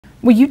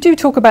Well, you do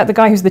talk about the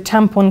guy who's the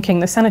tampon king,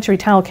 the sanitary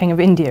towel king of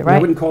India, right? I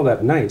wouldn't call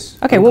that nice.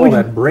 Okay, I would call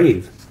that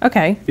brave.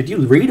 Okay. Did you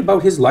read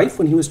about his life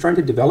when he was trying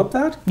to develop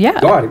that? Yeah.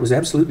 God, it was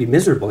absolutely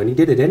miserable, and he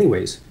did it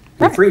anyways.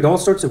 He freed all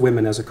sorts of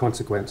women as a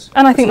consequence.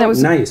 And I think that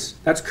was nice.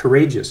 That's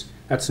courageous.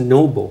 That's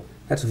noble.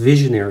 That's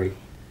visionary.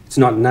 It's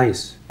not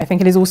nice. I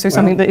think it is also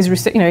something that is,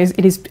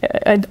 it is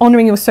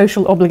honouring your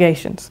social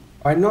obligations.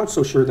 I'm not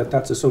so sure that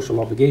that's a social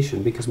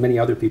obligation, because many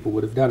other people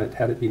would have done it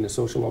had it been a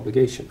social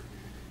obligation.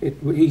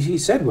 He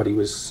said what he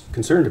was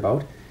concerned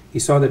about. He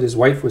saw that his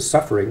wife was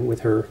suffering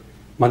with her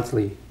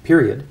monthly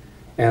period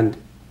and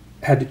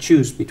had to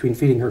choose between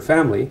feeding her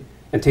family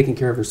and taking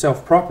care of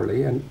herself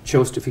properly, and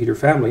chose to feed her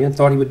family and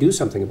thought he would do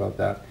something about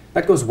that.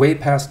 That goes way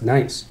past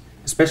nice,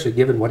 especially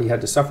given what he had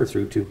to suffer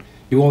through to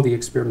do all the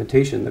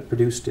experimentation that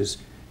produced his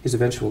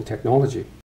eventual technology.